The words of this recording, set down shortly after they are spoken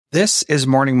This is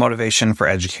Morning Motivation for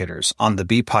Educators on the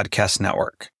Bee Podcast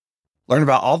Network. Learn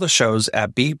about all the shows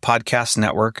at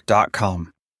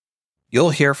beepodcastnetwork.com.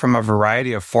 You'll hear from a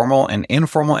variety of formal and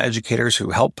informal educators who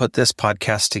help put this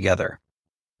podcast together.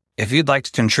 If you'd like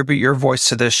to contribute your voice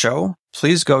to this show,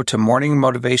 please go to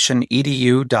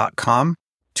morningmotivationedu.com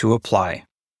to apply.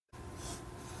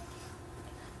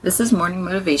 This is Morning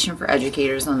Motivation for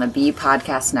Educators on the Bee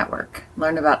Podcast Network.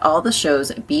 Learn about all the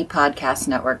shows at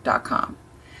beepodcastnetwork.com.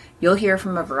 You'll hear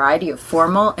from a variety of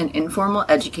formal and informal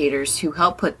educators who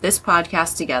help put this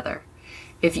podcast together.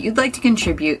 If you'd like to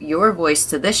contribute your voice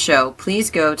to this show, please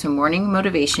go to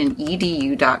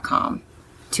morningmotivationedu.com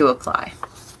to apply.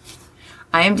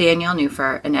 I am Danielle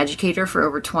Nuhfer, an educator for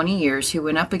over 20 years who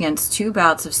went up against 2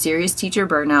 bouts of serious teacher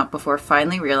burnout before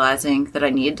finally realizing that I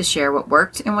needed to share what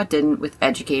worked and what didn't with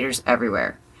educators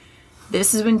everywhere.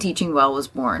 This is when Teaching Well was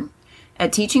born.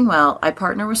 At Teaching Well, I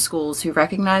partner with schools who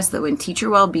recognize that when teacher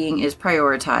well-being is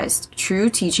prioritized,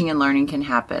 true teaching and learning can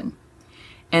happen.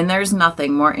 And there's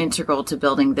nothing more integral to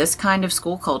building this kind of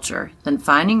school culture than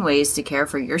finding ways to care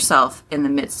for yourself in the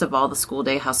midst of all the school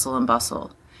day hustle and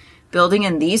bustle. Building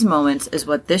in these moments is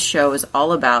what this show is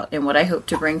all about and what I hope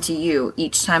to bring to you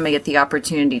each time I get the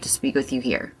opportunity to speak with you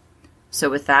here.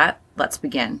 So with that, let's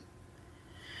begin.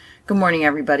 Good morning,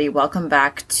 everybody. Welcome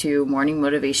back to Morning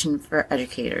Motivation for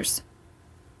Educators.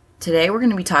 Today we're going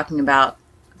to be talking about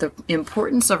the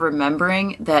importance of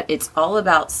remembering that it's all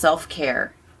about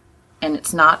self-care and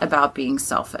it's not about being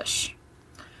selfish.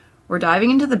 We're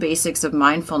diving into the basics of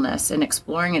mindfulness and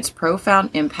exploring its profound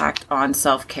impact on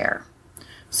self-care.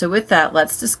 So with that,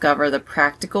 let's discover the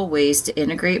practical ways to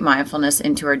integrate mindfulness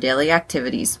into our daily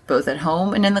activities, both at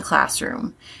home and in the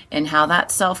classroom, and how that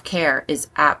self-care is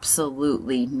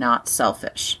absolutely not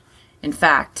selfish. In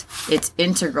fact, it's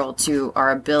integral to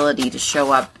our ability to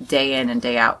show up day in and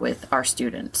day out with our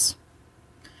students.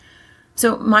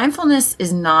 So mindfulness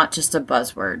is not just a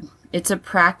buzzword. It's a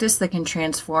practice that can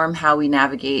transform how we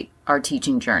navigate our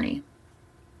teaching journey.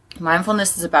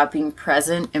 Mindfulness is about being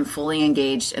present and fully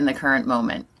engaged in the current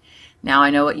moment. Now I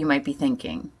know what you might be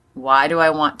thinking. Why do I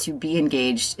want to be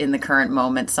engaged in the current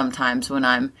moment sometimes when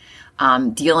I'm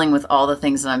dealing with all the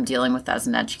things that I'm dealing with as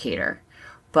an educator?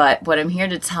 But what I'm here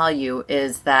to tell you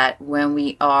is that when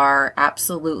we are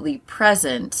absolutely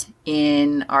present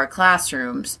in our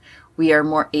classrooms, we are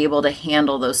more able to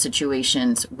handle those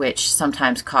situations which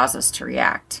sometimes cause us to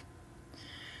react.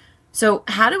 So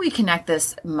how do we connect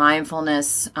this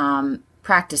mindfulness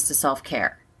practice to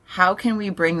self-care? How can we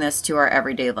bring this to our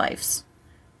everyday lives?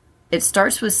 It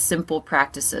starts with simple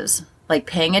practices like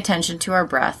paying attention to our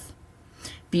breath,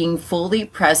 being fully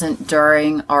present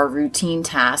during our routine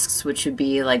tasks, which would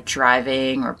be like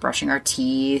driving or brushing our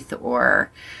teeth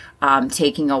or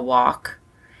taking a walk,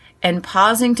 and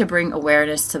pausing to bring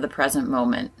awareness to the present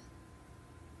moment.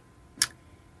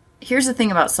 Here's the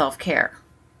thing about self-care.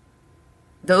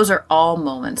 Those are all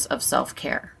moments of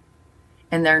self-care,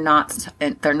 and they're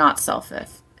not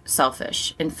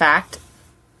selfish. In fact,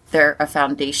 they're a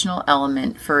foundational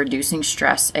element for reducing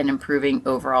stress and improving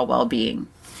overall well-being.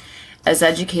 As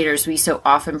educators, we so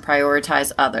often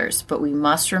prioritize others, but we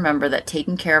must remember that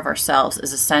taking care of ourselves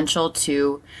is essential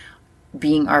to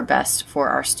being our best for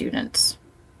our students.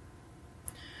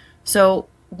 So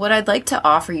what I'd like to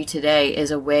offer you today is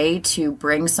a way to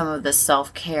bring some of this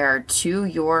self-care to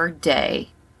your day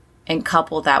and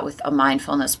couple that with a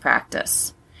mindfulness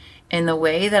practice. And the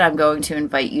way that I'm going to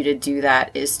invite you to do that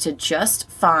is to just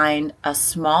find a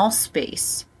small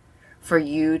space for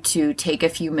you to take a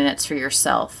few minutes for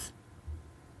yourself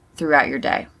throughout your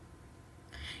day.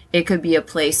 It could be a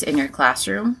place in your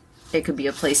classroom. It could be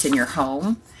a place in your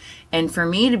home. And for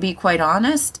me, to be quite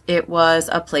honest, it was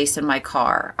a place in my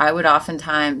car. I would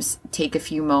oftentimes take a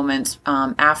few moments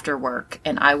after work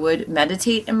and I would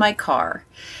meditate in my car.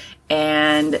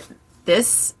 And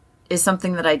this is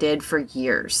something that I did for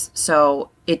years. So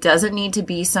it doesn't need to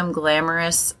be some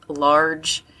glamorous,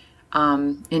 large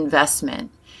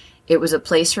investment. It was a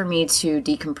place for me to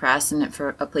decompress and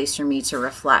a place for me to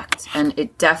reflect. And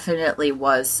it definitely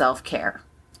was self-care,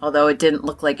 although it didn't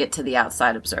look like it to the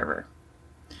outside observer.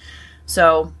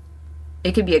 So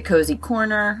it could be a cozy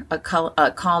corner, a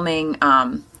calming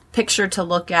picture to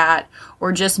look at,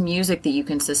 or just music that you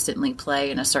consistently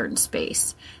play in a certain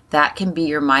space. That can be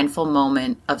your mindful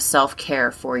moment of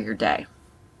self-care for your day.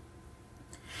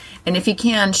 And if you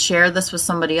can, share this with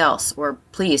somebody else, or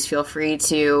please feel free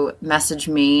to message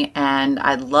me, and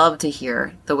I'd love to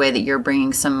hear the way that you're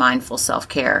bringing some mindful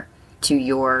self-care to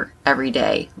your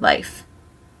everyday life.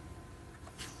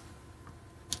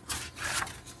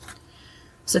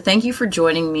 So thank you for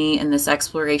joining me in this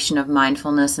exploration of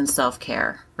mindfulness and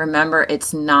self-care. Remember,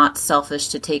 it's not selfish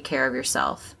to take care of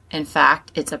yourself. In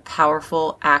fact, it's a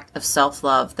powerful act of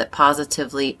self-love that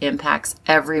positively impacts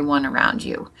everyone around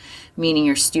you, meaning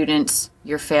your students,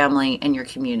 your family, and your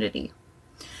community.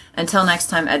 Until next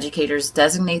time, educators,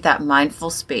 designate that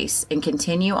mindful space and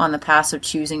continue on the path of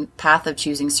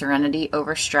choosing serenity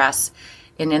over stress.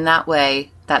 And in that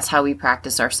way, that's how we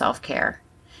practice our self-care.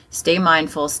 Stay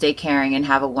mindful, stay caring, and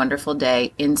have a wonderful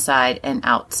day inside and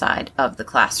outside of the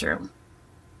classroom.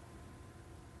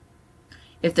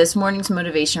 If this morning's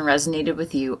motivation resonated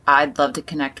with you, I'd love to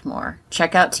connect more.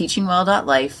 Check out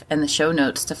teachingwell.life and the show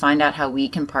notes to find out how we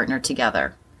can partner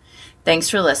together. Thanks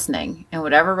for listening. And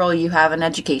whatever role you have in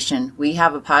education, we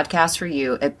have a podcast for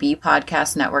you at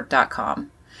bpodcastnetwork.com.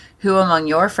 Who among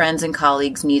your friends and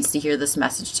colleagues needs to hear this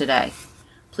message today?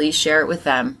 Please share it with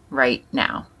them right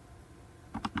now.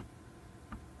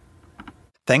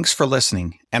 Thanks for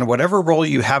listening. And whatever role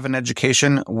you have in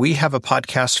education, we have a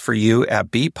podcast for you at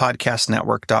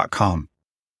bpodcastnetwork.com.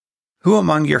 Who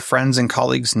among your friends and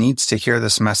colleagues needs to hear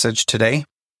this message today?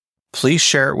 Please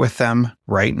share it with them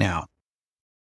right now.